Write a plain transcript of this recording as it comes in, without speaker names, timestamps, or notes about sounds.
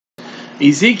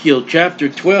Ezekiel chapter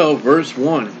 12, verse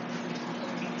 1.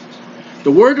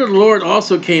 The word of the Lord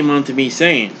also came unto me,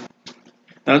 saying,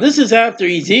 now this is after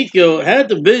Ezekiel had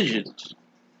the visions.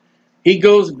 He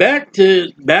goes back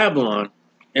to Babylon,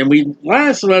 and we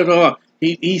last left off,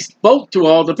 he spoke to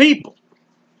all the people.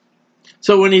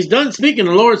 So when he's done speaking,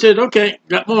 the Lord said, okay,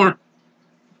 got more.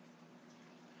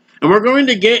 And we're going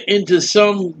to get into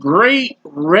some great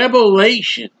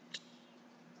revelation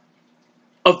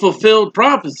of fulfilled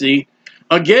prophecy,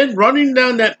 again running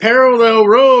down that parallel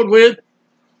road with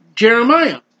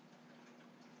Jeremiah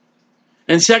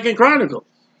and 2nd Chronicles.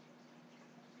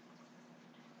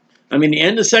 I mean, the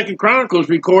end of 2nd Chronicles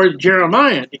records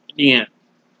Jeremiah at the end.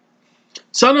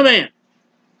 Son of man,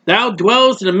 thou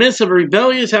dwellest in the midst of a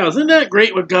rebellious house. Isn't that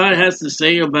great what God has to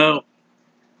say about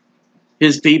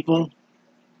his people?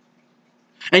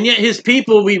 And yet his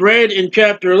people, we read in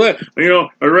chapter 11, the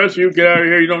rest of you get out of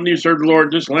here. You don't need to serve the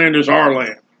Lord. This land is our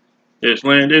land. This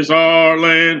land is our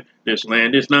land. This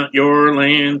land is not your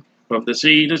land. From the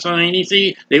sea to shiny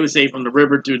sea. They would say from the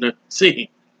river to the sea.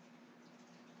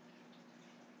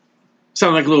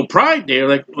 Sound like a little pride there,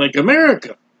 like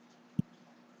America.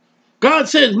 God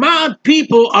says, my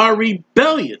people are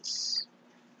rebellious.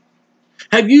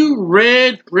 Have you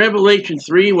read Revelation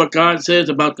 3, what God says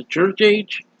about the church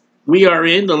age? We are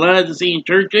in the Laodicean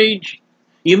church age.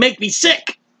 You make me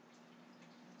sick.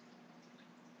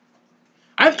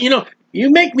 You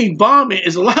make me vomit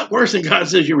is a lot worse than God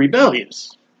says you're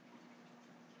rebellious.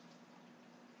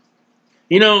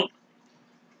 We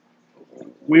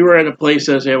were at a place,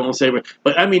 I won't say,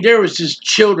 but I mean, there was just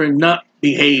children not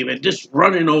behaving, just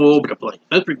running all over the place.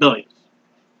 That's rebellious.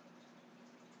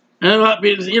 And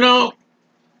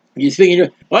you're thinking,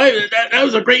 well, that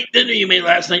was a great dinner you made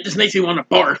last night. This makes me want to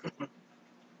barf.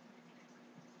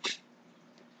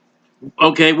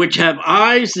 Okay, which have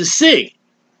eyes to see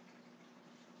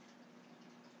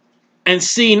and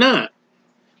see not.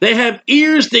 They have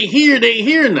ears to hear, they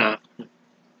hear not.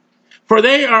 For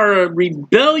they are a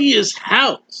rebellious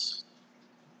house.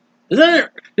 Isn't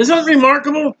that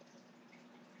remarkable?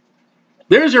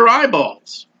 There's their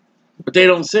eyeballs, but they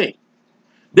don't see.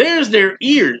 There's their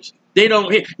ears. They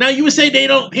don't hear. Now, you would say they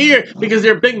don't hear because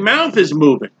their big mouth is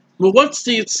moving. Well, what's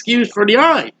the excuse for the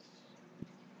eyes?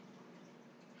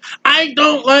 I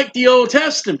don't like the Old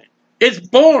Testament. It's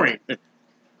boring.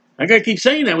 I gotta keep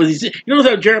saying that. You know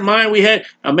how Jeremiah, we had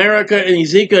America and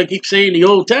Ezekiel, I keep saying the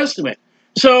Old Testament.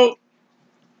 So,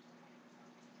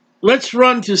 let's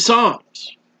run to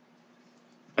Psalms.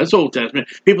 That's Old Testament.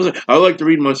 People say, I like to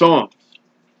read my Psalms.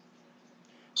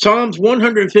 Psalms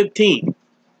 115.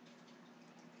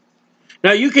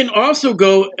 Now, you can also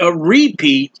go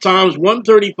repeat Psalms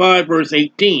 135, verse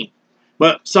 18.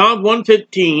 But Psalm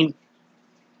 115,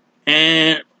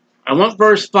 and I want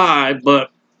verse 5, but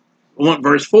I want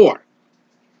verse 4.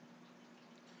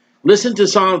 Listen to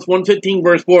Psalms 115,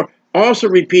 verse 4, also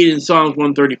repeated in Psalms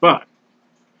 135.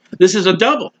 This is a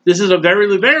double. This is a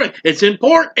very, very, it's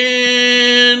important.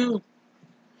 You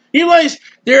realize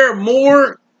there are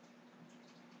more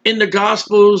in the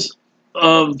Gospels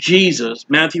of Jesus,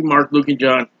 Matthew, Mark, Luke, and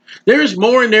John. There's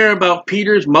more in there about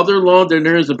Peter's mother-in-law than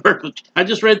there is a birth. I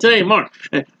just read today, Mark.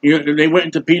 They went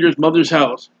into Peter's mother's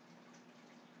house.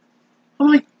 I'm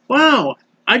like, wow.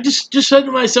 I just said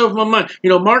to myself in my mind,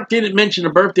 Mark didn't mention the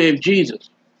birthday of Jesus.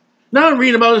 Now I'm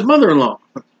reading about his mother-in-law.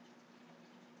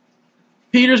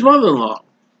 Peter's mother-in-law.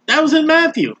 That was in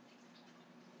Matthew.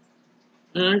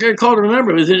 And I got called to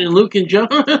remember. Was it in Luke and John?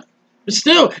 But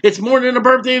still, it's more than the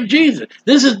birthday of Jesus.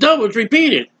 This is double. It's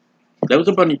repeated. That was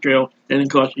a bunny trail, and it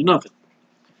didn't cost you nothing.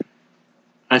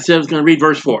 I said I was going to read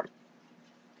verse 4.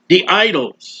 The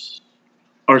idols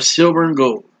are silver and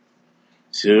gold.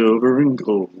 Silver and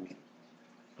gold.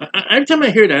 Every time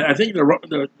I hear that, I think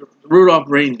the Rudolph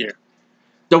reindeer.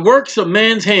 The works of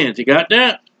man's hands. You got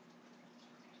that?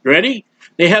 Ready?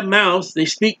 They have mouths, they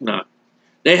speak not.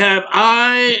 They have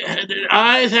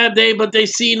eyes have they, but they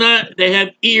see not. They have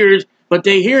ears, but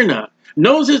they hear not.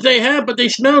 Noses they have, but they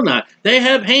smell not. They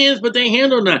have hands, but they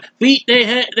handle not. Feet they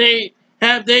have,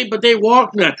 but they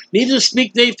walk not. Neither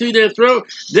speak they through their throat.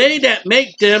 They that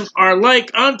make them are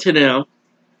like unto them.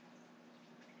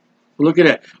 Look at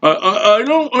that. I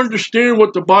don't understand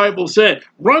what the Bible said.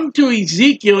 Run to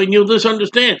Ezekiel and you'll just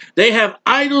understand. They have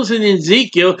idols in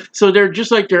Ezekiel, so they're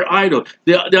just like their idol.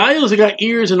 The idols have got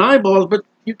ears and eyeballs, but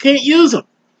you can't use them.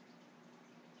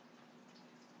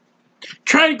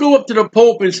 Try to go up to the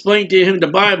Pope and explain to him the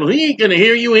Bible. He ain't going to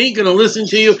hear you. He ain't going to listen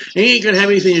to you. He ain't going to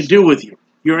have anything to do with you.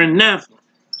 You're anathema.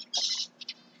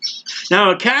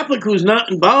 Now, a Catholic who's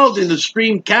not involved in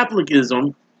extreme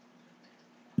Catholicism,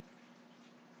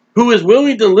 who is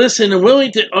willing to listen and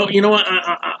willing to, oh, you know what,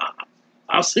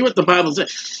 I'll see what the Bible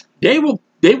says. They will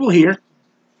hear.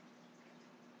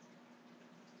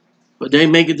 But they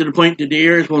make it to the point that the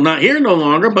ears will not hear no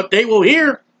longer, but they will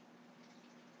hear.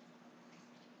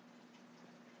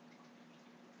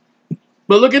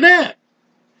 But look at that.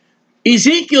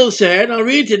 Ezekiel said, I'll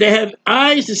read it, they have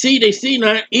eyes to see, they see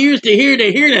not, ears to hear,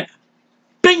 they hear not.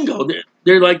 Bingo!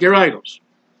 They're like their idols.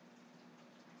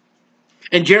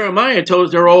 And Jeremiah told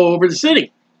us they're all over the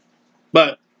city.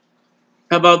 But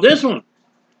how about this one?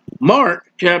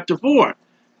 Mark chapter 4.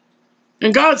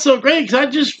 And God's so great because I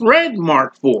just read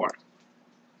Mark 4.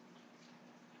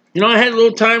 You know, I had a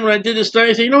little time when I did this study.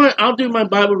 I said, you know what? I'll do my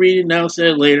Bible reading now, say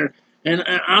it later. And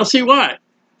I'll see why.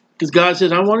 Because God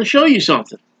says, I want to show you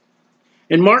something.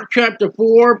 In Mark chapter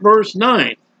 4, verse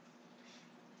 9.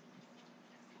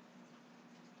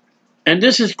 And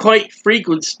this is quite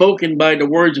frequent spoken by the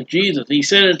words of Jesus. He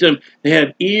said unto them, they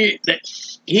have ear, that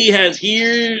he has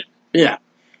ears, yeah.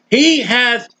 He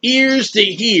hath ears to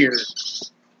hear.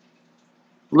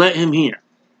 Let him hear.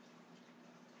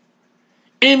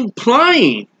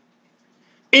 Implying.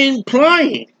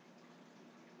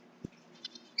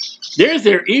 There's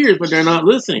their ears, but they're not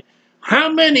listening. How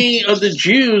many of the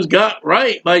Jews got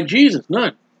right by Jesus?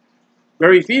 None.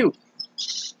 Very few.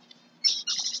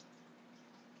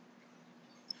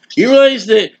 You realize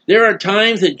that there are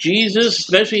times that Jesus,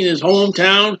 especially in his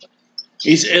hometown,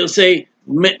 he'll say,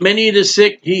 many of the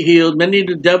sick he healed, many of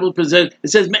the devil possessed.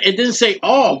 It didn't say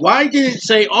all. Why didn't it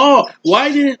say all?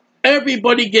 Why didn't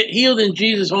everybody get healed in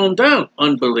Jesus' hometown?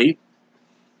 Unbelief.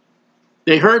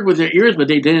 They heard with their ears, but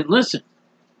they didn't listen.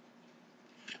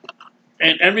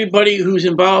 And everybody who's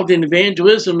involved in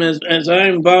evangelism, as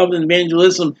I'm involved in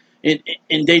evangelism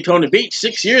in Daytona Beach,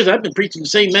 6 years, I've been preaching the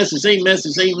same message.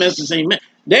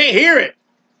 They hear it.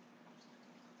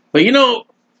 But you know,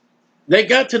 they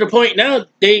got to the point now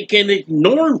they can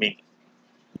ignore me.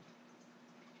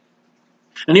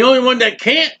 And the only one that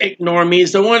can't ignore me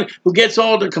is the one who gets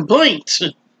all the complaints.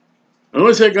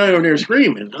 Unless that guy over there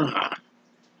screaming.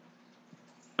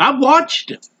 I've watched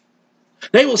them.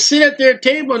 They will sit at their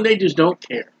table and they just don't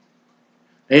care.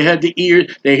 They have the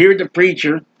ears, they hear the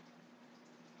preacher,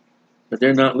 but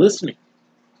they're not listening.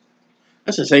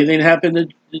 That's the same thing that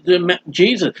happened to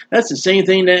Jesus. That's the same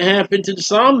thing that happened to the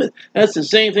psalmist. That's the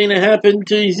same thing that happened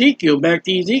to Ezekiel, back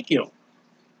to Ezekiel.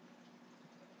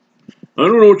 I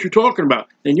don't know what you're talking about.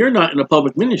 Then you're not in a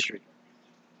public ministry.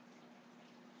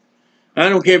 I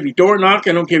don't care if you're door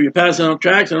knocking. I don't care if you're passing on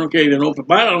tracts. I don't care if you're an open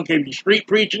Bible. I don't care if you're street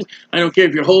preaching. I don't care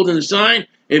if you're holding a sign.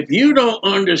 If you don't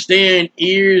understand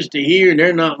ears to hear and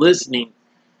they're not listening,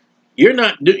 you're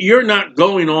not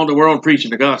going all the world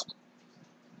preaching the gospel.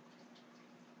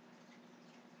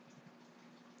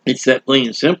 It's that plain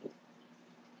and simple.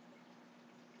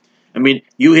 I mean,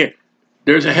 you hear,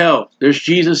 there's a hell. There's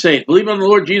Jesus saying, believe on the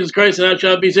Lord Jesus Christ and thou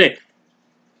shalt be saved.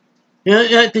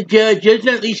 You're not the judge. Judge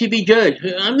not, least you be judged.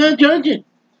 I'm not judging.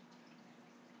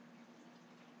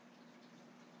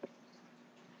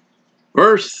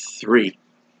 Verse 3.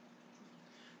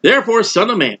 Therefore, son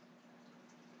of man,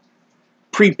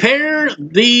 prepare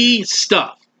the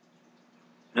stuff.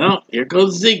 Well, here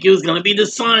goes Ezekiel. It's going to be the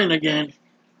sign again.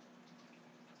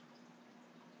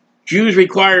 Jews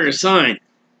require a sign.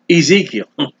 Ezekiel.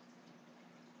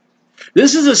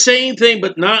 This is the same thing,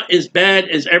 but not as bad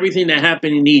as everything that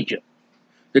happened in Egypt.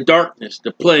 The darkness,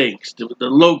 the plagues, the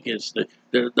locusts,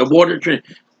 the water trend.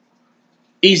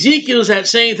 Ezekiel's that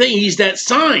same thing. He's that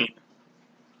sign.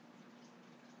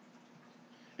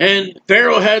 And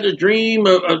Pharaoh had a dream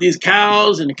of these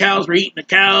cows, and the cows were eating the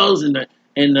cows, and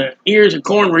the ears of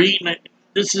corn were eating it.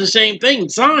 This is the same thing,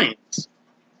 signs.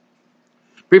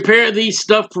 Prepare these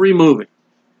stuff to remove it.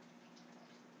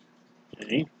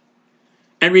 Okay.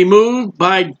 And remove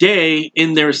by day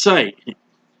in their sight.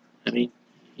 I mean,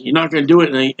 you're not going to do it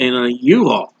in a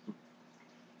U-Haul.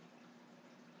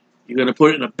 You're going to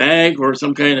put it in a bag or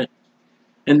some kind of...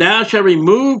 And thou shalt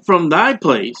remove from thy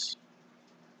place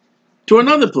to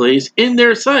another place in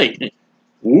their sight.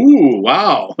 Ooh,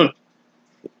 wow.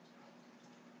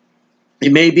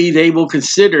 It may be they will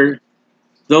consider,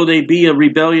 though they be a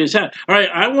rebellious house. All right,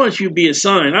 I want you to be a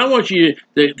sign. I want you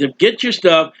to get your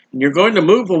stuff, and you're going to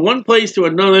move from one place to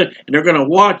another, and they're going to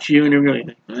watch you, and they're going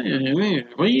to think,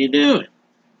 what are you doing?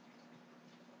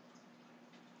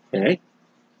 Okay.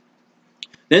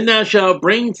 Then thou shalt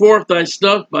bring forth thy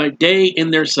stuff by day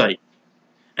in their sight,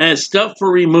 as stuff for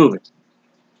removing.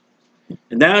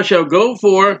 And thou shalt go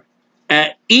forth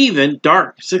at even,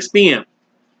 dark, 6 p.m.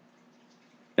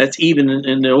 That's even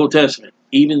in the Old Testament,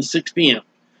 even 6 p.m.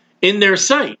 in their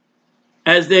sight,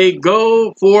 as they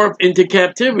go forth into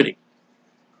captivity.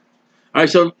 All right,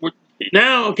 so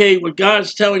Now, okay, what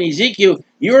God's telling Ezekiel,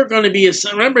 you're going to be a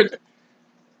son. Remember,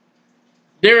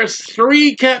 there's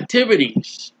 3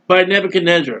 captivities by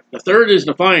Nebuchadnezzar. The third is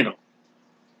the final.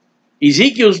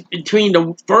 Ezekiel's between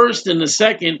the first and the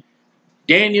second.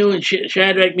 Daniel and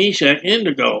Shadrach, Meshach, and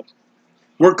Abednego.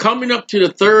 We're coming up to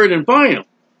the third and final.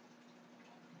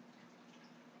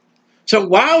 So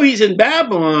while he's in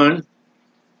Babylon,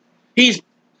 he's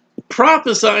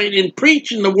prophesying and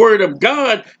preaching the word of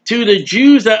God to the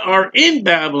Jews that are in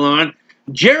Babylon.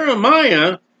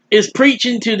 Jeremiah is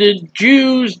preaching to the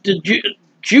Jews,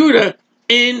 Judah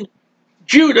in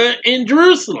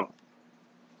Jerusalem.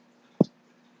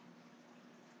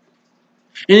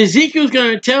 And Ezekiel's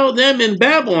going to tell them in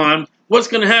Babylon what's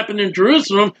going to happen in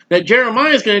Jerusalem that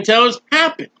Jeremiah is going to tell us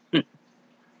happened. And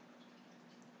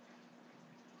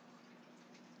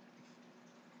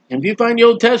if you find the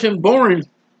Old Testament boring,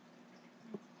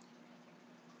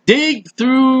 dig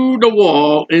through the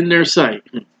wall in their sight.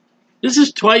 This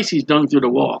is twice he's dug through the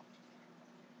wall.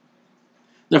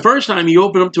 The first time he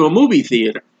opened up to a movie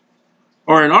theater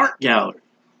or an art gallery.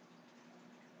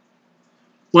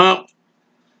 Well,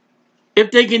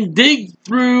 if they can dig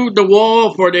through the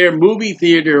wall for their movie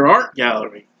theater or art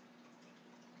gallery,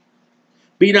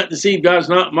 be not deceived, God's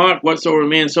not mocked, whatsoever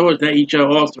man soweth, that he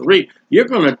shall also reap. You're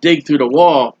going to dig through the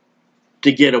wall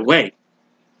to get away.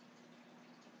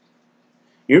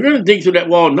 You're going to dig through that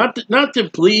wall not to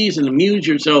please and amuse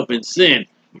yourself in sin,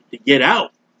 to get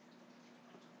out.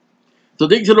 So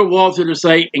dig through the wall to the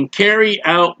sight and carry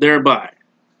out thereby.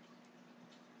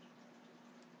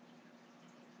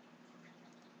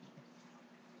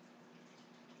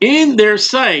 In their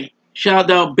sight shalt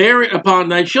thou bear it upon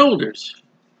thy shoulders,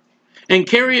 and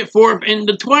carry it forth in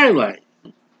the twilight.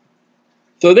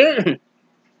 So there,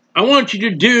 I want you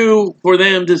to do for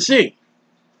them to see.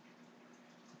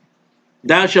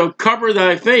 Thou shalt cover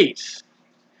thy face.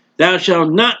 Thou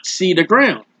shalt not see the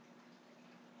ground.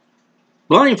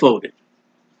 Blindfolded.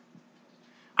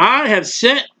 I have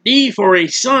set thee for a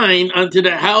sign unto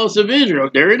the house of Israel.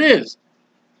 There it is.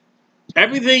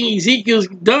 Everything Ezekiel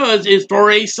does is for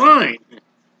a sign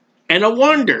and a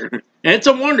wonder. And it's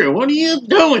a wonder. What are you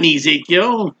doing,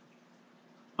 Ezekiel?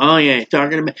 Oh, yeah,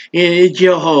 talking about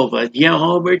Jehovah.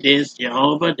 Jehovah this,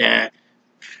 Jehovah that.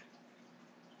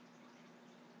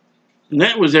 And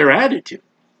that was their attitude.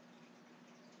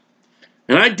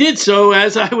 And I did so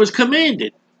as I was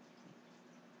commanded.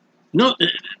 No,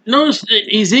 notice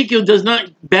Ezekiel does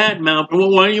not badmouth.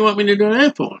 Well, why do you want me to do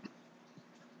that for?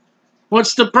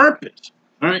 What's the purpose?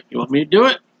 All right, you want me to do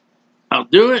it? I'll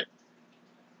do it.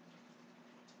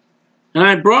 And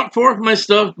I brought forth my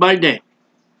stuff by day.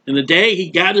 In the day, he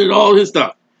gathered all his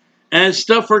stuff as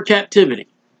stuff for captivity.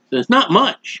 So it's not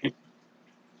much.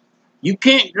 You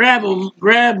can't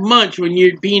grab much when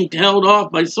you're being held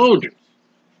off by soldiers.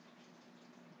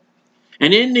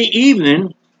 And in the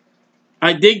evening,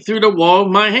 I dig through the wall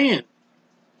of my hand,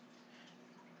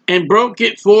 and broke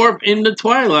it forth in the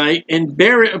twilight, and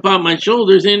bare it upon my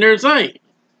shoulders in their sight.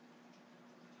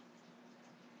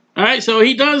 All right, so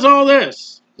he does all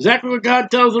this. Exactly what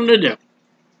God tells him to do.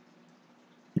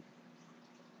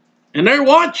 And they're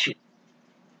watching.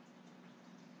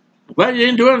 I'm glad you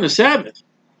didn't do it on the Sabbath.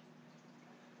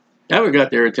 That would have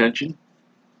got their attention.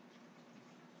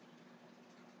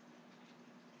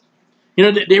 You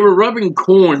know, they were rubbing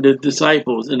corn, the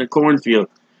disciples, in the cornfield.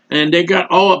 And they got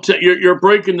all upset. You're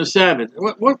breaking the Sabbath.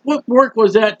 What work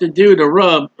was that to do to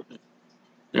rub?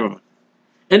 Never mind.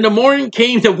 In the morning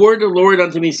came the word of the Lord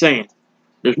unto me, saying,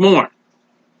 there's more.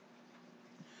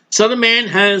 Son of man,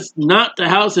 has not the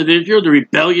house of Israel, the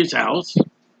rebellious house,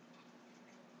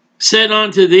 said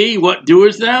unto thee, what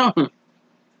doest thou?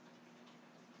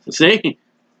 Say,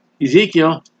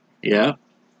 Ezekiel, yeah,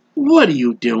 what are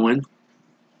you doing?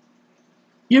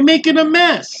 You're making a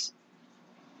mess.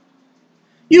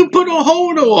 You put a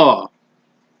hole in the wall.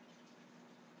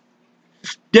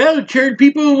 That'll turn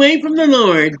people away from the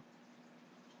Lord.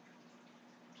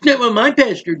 It's not what my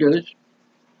pastor does.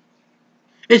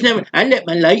 It's not what, I let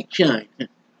my light shine.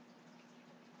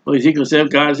 Well, Ezekiel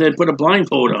said, God said, put a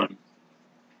blindfold on.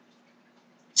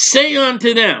 Say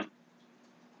unto them,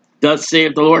 thus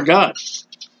saith the Lord God,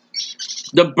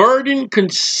 the burden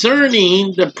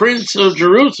concerning the prince of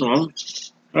Jerusalem,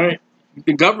 all right,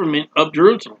 the government of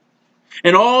Jerusalem,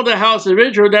 and all the house of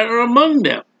Israel that are among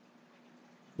them.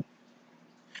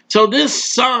 So this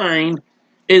sign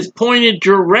is pointed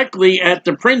directly at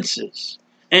the princes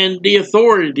and the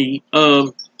authority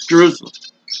of Jerusalem.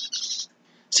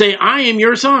 Say, I am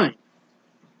your sign.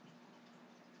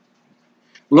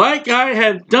 Like I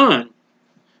have done,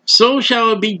 so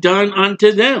shall it be done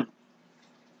unto them.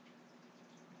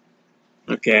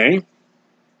 Okay.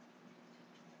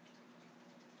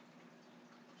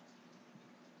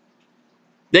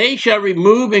 They shall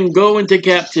remove and go into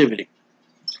captivity.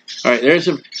 All right,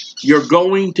 you're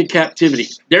going to captivity.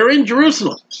 They're in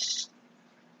Jerusalem.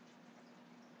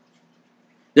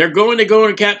 They're going to go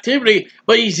into captivity,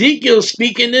 but Ezekiel's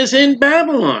speaking this in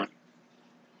Babylon.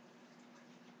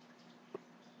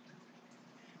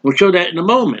 We'll show that in a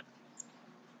moment.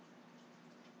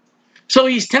 So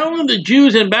he's telling the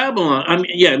Jews in Babylon,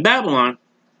 in Babylon,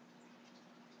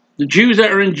 the Jews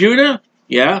that are in Judah,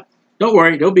 yeah, don't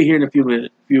worry, they'll be here in a few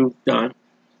minutes, time.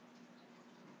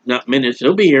 Not minutes,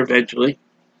 they'll be here eventually.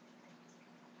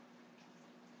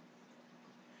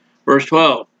 Verse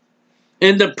 12.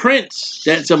 And the prince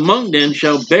that's among them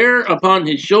shall bear upon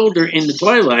his shoulder in the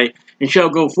twilight, and shall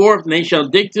go forth, and they shall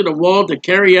dig to the wall to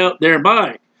carry out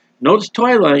thereby. Notice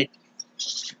twilight.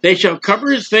 They shall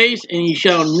cover his face, and he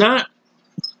shall not.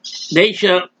 They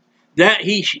shall that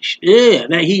he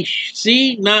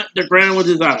see not the ground with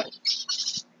his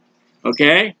eyes.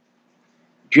 Okay,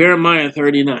 Jeremiah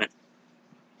 39.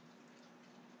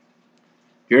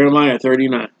 Jeremiah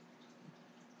 39,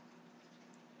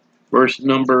 verse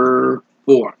number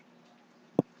 4.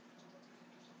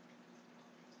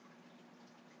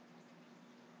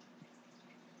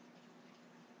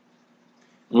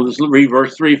 We'll just read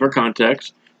verse 3 for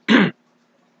context. And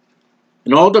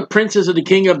all the princes of the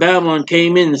king of Babylon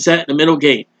came in and sat in the middle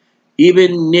gate.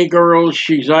 Even Negro,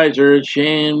 Shazazer,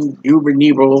 Shan, Uber,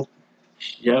 Nebo,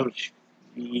 and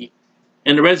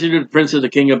the rest of the princes of the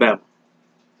king of Babylon.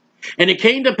 And it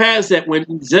came to pass that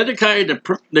when Zedekiah,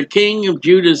 the king of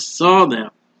Judah, saw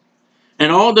them,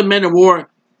 and all the men of war,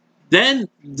 then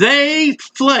they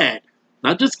fled.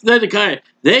 Not just Zedekiah.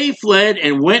 They fled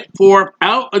and went forth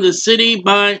out of the city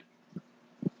by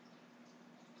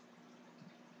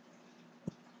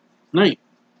night.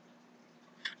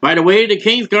 By the way of the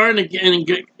king's garden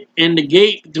and the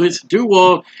gate to its two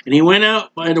wall, and he went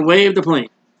out by the way of the plain.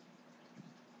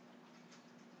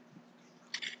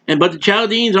 But the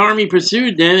Chaldeans' army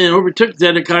pursued them and overtook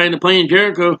Zedekiah in the plain of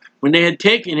Jericho. When they had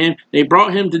taken him, they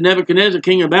brought him to Nebuchadnezzar,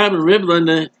 king of Babylon,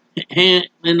 Riblah, in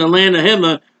the land of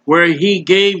Hema, where he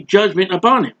gave judgment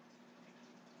upon him.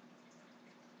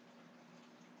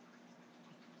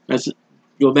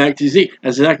 Go back to Ezekiel.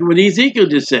 That's exactly what Ezekiel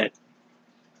just said.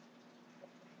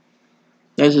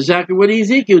 That's exactly what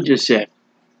Ezekiel just said.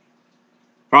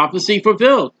 Prophecy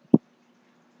fulfilled.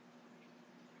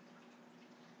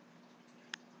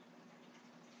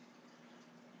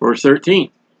 Verse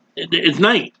 13. It's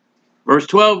night. Verse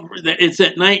 12, it's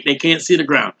at night. They can't see the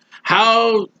ground.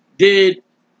 How did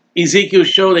Ezekiel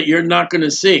show that you're not going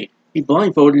to see? He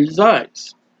blindfolded his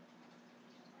eyes.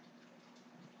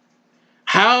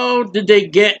 How did they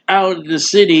get out of the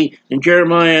city in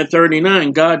Jeremiah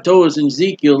 39? God told us in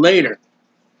Ezekiel later.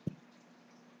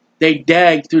 They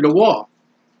dagged through the wall.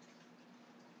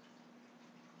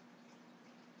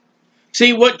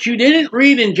 See, what you didn't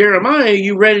read in Jeremiah,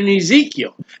 you read in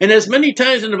Ezekiel. And as many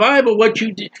times in the Bible,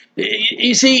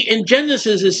 you see, in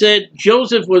Genesis it said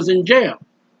Joseph was in jail.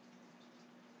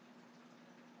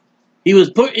 He was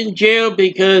put in jail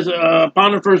because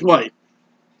Potiphar's wife.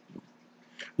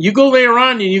 You go later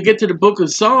on and you get to the book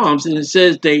of Psalms and it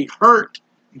says they hurt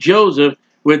Joseph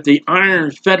with the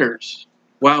iron fetters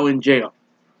while in jail.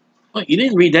 Well, you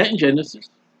didn't read that in Genesis.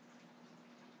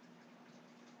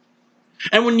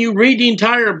 And when you read the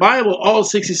entire Bible, all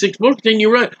 66 books, then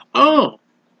you read, oh.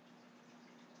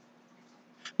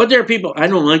 But there are people, I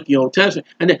don't like the Old Testament.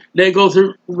 And they go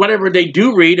through whatever they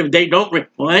do read. If they don't read,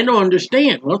 well, I don't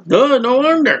understand. Well, duh, no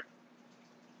wonder.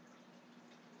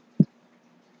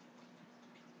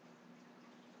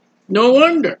 No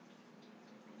wonder.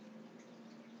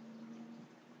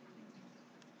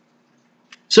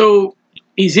 So,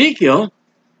 Ezekiel,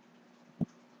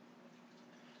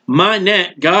 my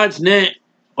net, God's net,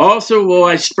 also will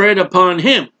I spread upon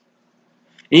him.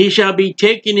 And he shall be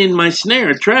taken in my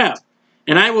snare, trap.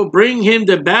 And I will bring him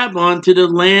to Babylon, to the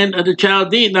land of the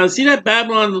Chaldeans. Now, see that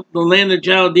Babylon, the land of the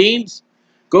Chaldeans?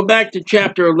 Go back to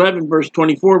chapter 11, verse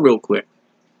 24 real quick.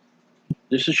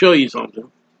 Just to show you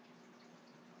something.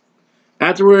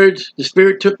 Afterwards, the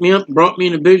Spirit took me up and brought me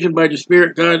in a vision by the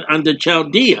Spirit God unto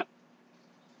Chaldea.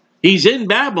 He's in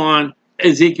Babylon,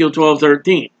 Ezekiel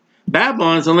 12:13.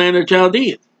 Babylon's the land of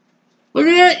Chaldeans. Look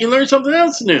at that. You learn something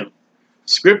else new.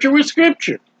 Scripture with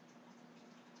scripture.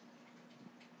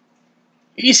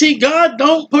 You see, God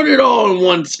don't put it all in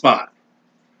one spot.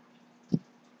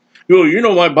 You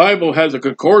know my Bible has a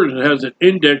concordance, it has an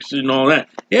index and all that.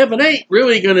 Yeah, but it ain't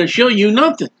really going to show you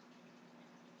nothing.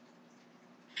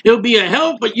 It'll be a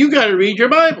help, but you got to read your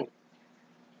Bible.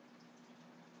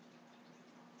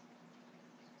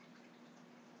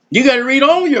 You got to read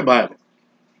all your Bible.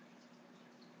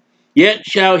 yet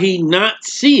shall he not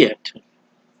see it.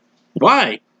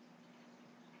 Why?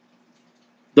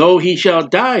 Though he shall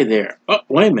die there. Oh,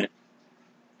 wait a minute.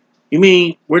 You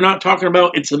mean we're not talking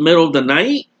about it's the middle of the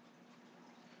night?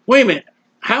 Wait a minute.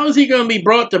 How is he going to be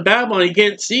brought to Babylon? He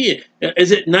can't see it.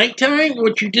 Is it nighttime,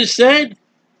 what you just said?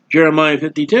 Jeremiah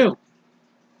 52.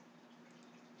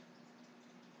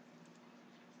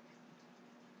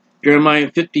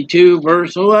 Jeremiah 52,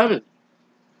 verse 11.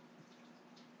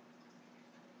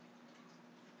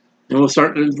 And we'll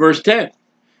start in verse 10.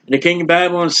 And the king of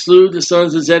Babylon slew the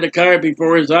sons of Zedekiah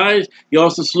before his eyes. He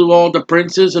also slew all the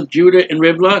princes of Judah and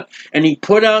Riblah. And he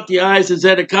put out the eyes of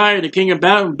Zedekiah, the king of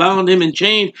Babylon, bound him in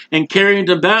chains, and carried him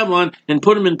to Babylon, and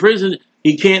put him in prison.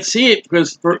 He can't see it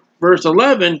because, verse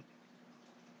 11,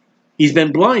 he's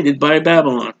been blinded by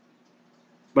Babylon,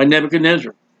 by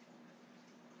Nebuchadnezzar.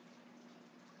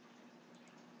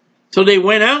 So they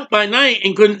went out by night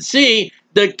and couldn't see.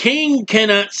 The king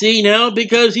cannot see now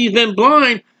because he's been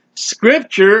blind.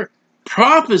 Scripture,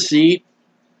 prophecy,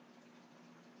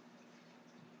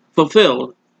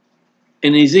 fulfilled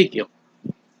in Ezekiel.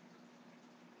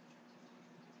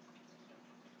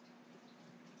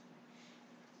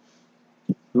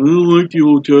 I don't like the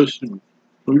Old Testament.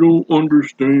 I don't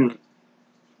understand.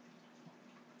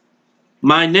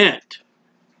 My net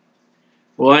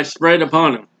will I spread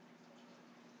upon him.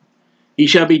 He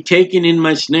shall be taken in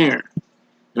my snare.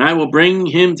 And I will bring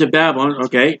him to Babylon.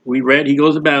 Okay, we read he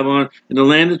goes to Babylon in the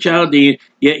land of Chaldean,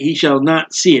 yet he shall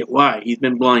not see it. Why? He's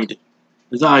been blinded.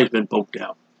 His eyes been poked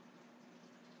out.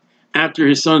 After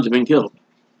his sons have been killed.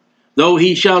 Though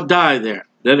he shall die there.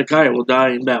 Zedekiah will die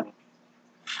in Babylon.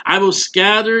 I will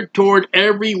scatter toward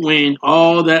every wind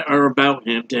all that are about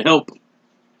him to help him.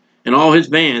 And all his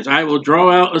bands. I will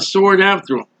draw out a sword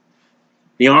after him.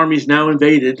 The armies now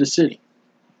invaded the city.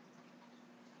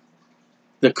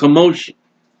 The commotion.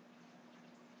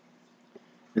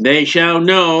 And they shall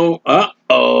know,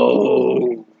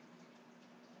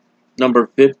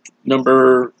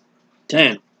 number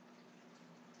 10.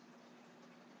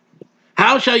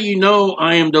 How shall you know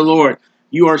I am the Lord?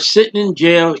 You are sitting in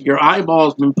jail, your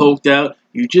eyeballs been poked out,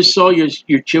 you just saw your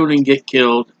children get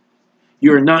killed.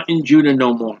 You are not in Judah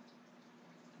no more.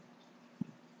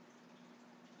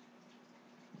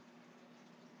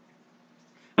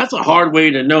 That's a hard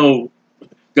way to know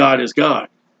God is God.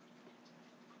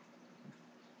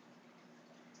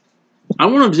 I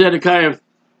wonder if Zedekiah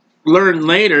learned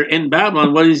later in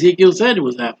Babylon what Ezekiel said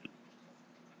was happening.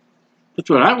 That's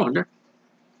what I wonder.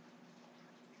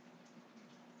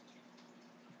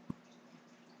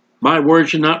 My word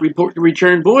should not report to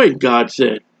return void, God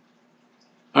said.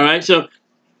 All right, so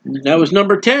that was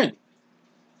number 10.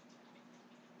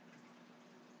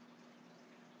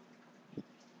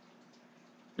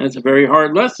 That's a very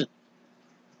hard lesson.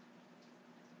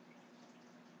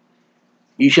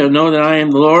 You shall know that I am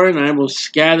the Lord, and I will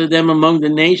scatter them among the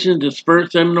nations,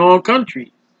 disperse them in all countries.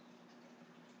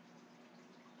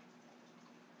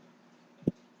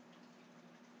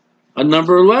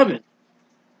 Number 11.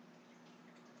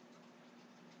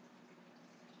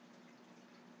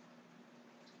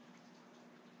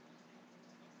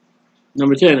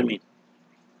 Number 10, I mean.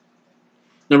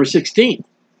 Number 16.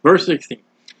 Verse 16.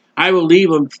 I will leave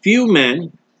a few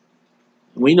men.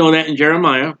 We know that in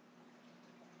Jeremiah.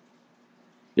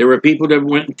 There were people that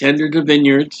went and tended the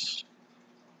vineyards.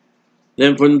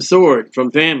 Then from the sword,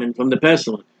 from famine, from the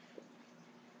pestilence.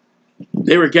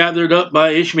 They were gathered up by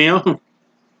Ishmael.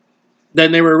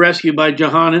 Then they were rescued by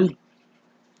Johanan.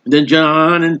 Then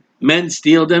Johanan men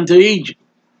steal them to Egypt.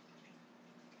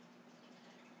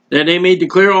 That they may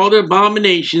declare all the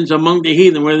abominations among the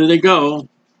heathen, whether they go.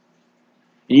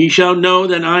 And ye shall know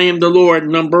that I am the Lord.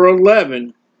 Number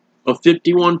 11 of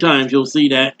 51 times. You'll see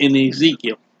that in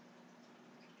Ezekiel.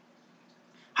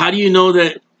 How do you know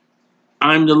that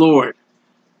I'm the Lord?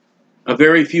 A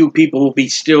very few people will be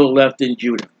still left in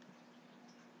Judah.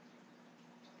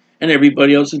 And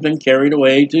everybody else has been carried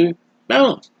away to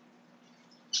Babylon.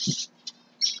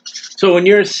 So when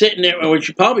you're sitting there,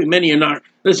 which probably many are not,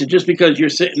 listen, just because you're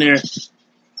sitting there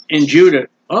in Judah,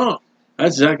 oh,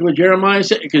 that's exactly what Jeremiah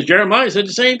said, because Jeremiah said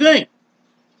the same thing.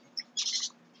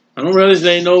 I don't realize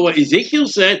they know what Ezekiel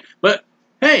said, but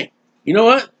hey, you know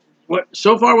what?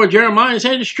 So far what Jeremiah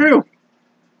said is true.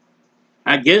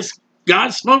 I guess God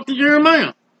spoke to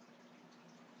Jeremiah.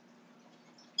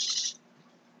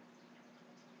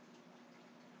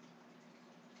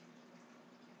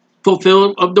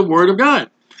 Fulfilled of the word of God.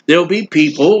 There'll be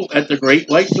people at the great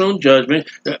white throne judgment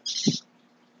that,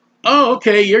 oh,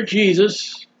 okay, you're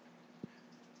Jesus.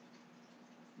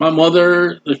 My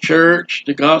mother, the church,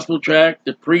 the gospel tract,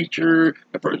 the preacher,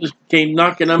 the person came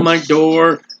knocking on my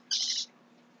door.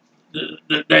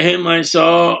 the hymn I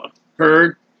saw,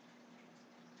 heard.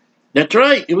 That's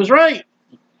right. It was right.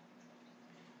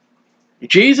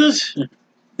 Jesus,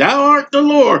 thou art the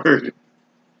Lord.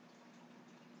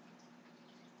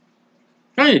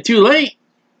 Kind of too late.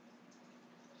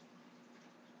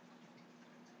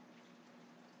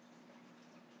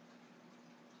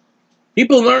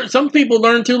 Some people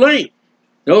learn too late.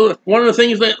 One of the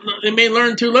things that they may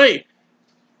learn too late.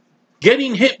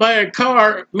 Getting hit by a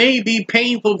car may be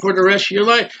painful for the rest of your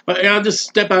life, but I'll just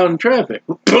step out in traffic.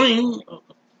 Boing!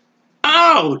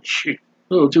 Ouch! A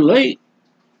little too late.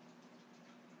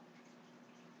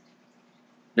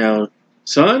 Now,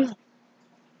 son,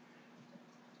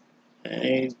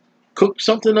 I cooked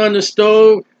something on the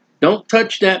stove. Don't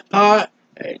touch that pot.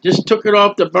 I just took it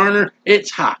off the burner.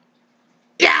 It's hot.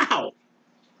 Yow!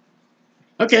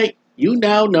 Okay, you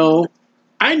now know.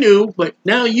 I knew, but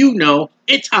now you know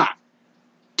it's hot.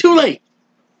 Too late.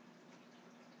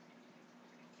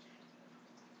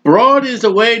 Broad is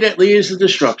the way that leads to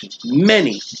destruction.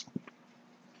 Many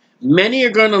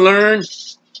are going to learn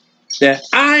that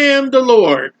I am the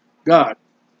Lord God.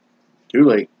 Too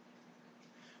late.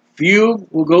 Few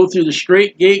will go through the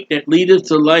straight gate that leadeth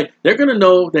to life. They're going to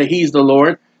know that He's the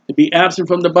Lord. To be absent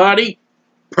from the body,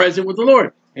 present with the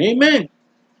Lord. Amen.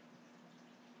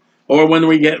 Or when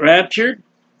we get raptured,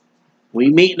 we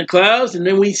meet in the clouds and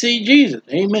then we see Jesus.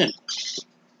 Amen.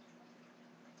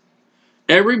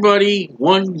 Everybody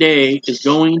one day is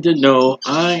going to know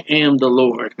I am the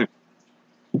Lord.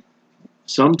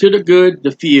 Some to the good,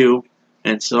 the few,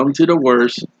 and some to the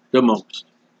worse, the most.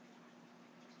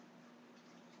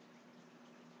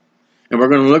 And we're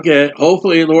going to look at,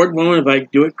 hopefully, Lord willing, if I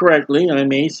do it correctly, I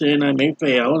may sin, I may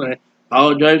fail, and I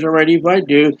apologize already if I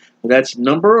do, but that's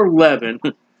number 11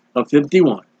 of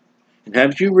 51. And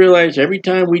haven't you realized every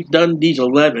time we've done these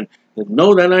 11, that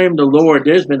know that I am the Lord,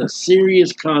 there's been a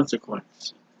serious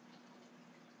consequence.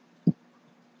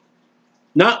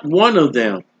 Not one of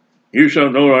them, you shall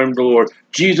know I am the Lord.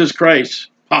 Jesus Christ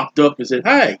popped up and said,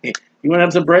 hi, you want to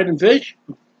have some bread and fish?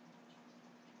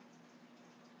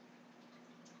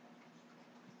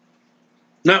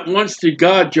 Not once did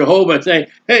God, Jehovah, say,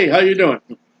 hey, how you doing?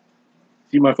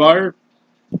 See my fire?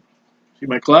 See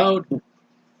my cloud?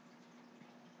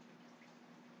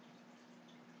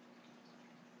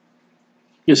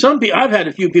 Because some people, I've had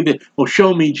a few people, well,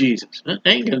 show me Jesus. That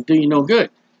ain't going to do you no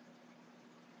good.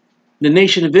 The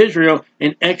nation of Israel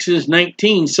in Exodus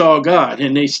 19 saw God,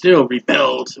 and they still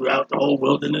rebelled throughout the whole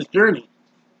wilderness journey.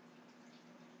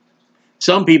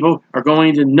 Some people are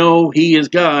going to know He is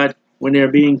God when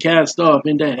they're being cast off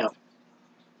into hell.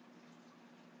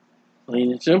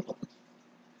 Plain and simple.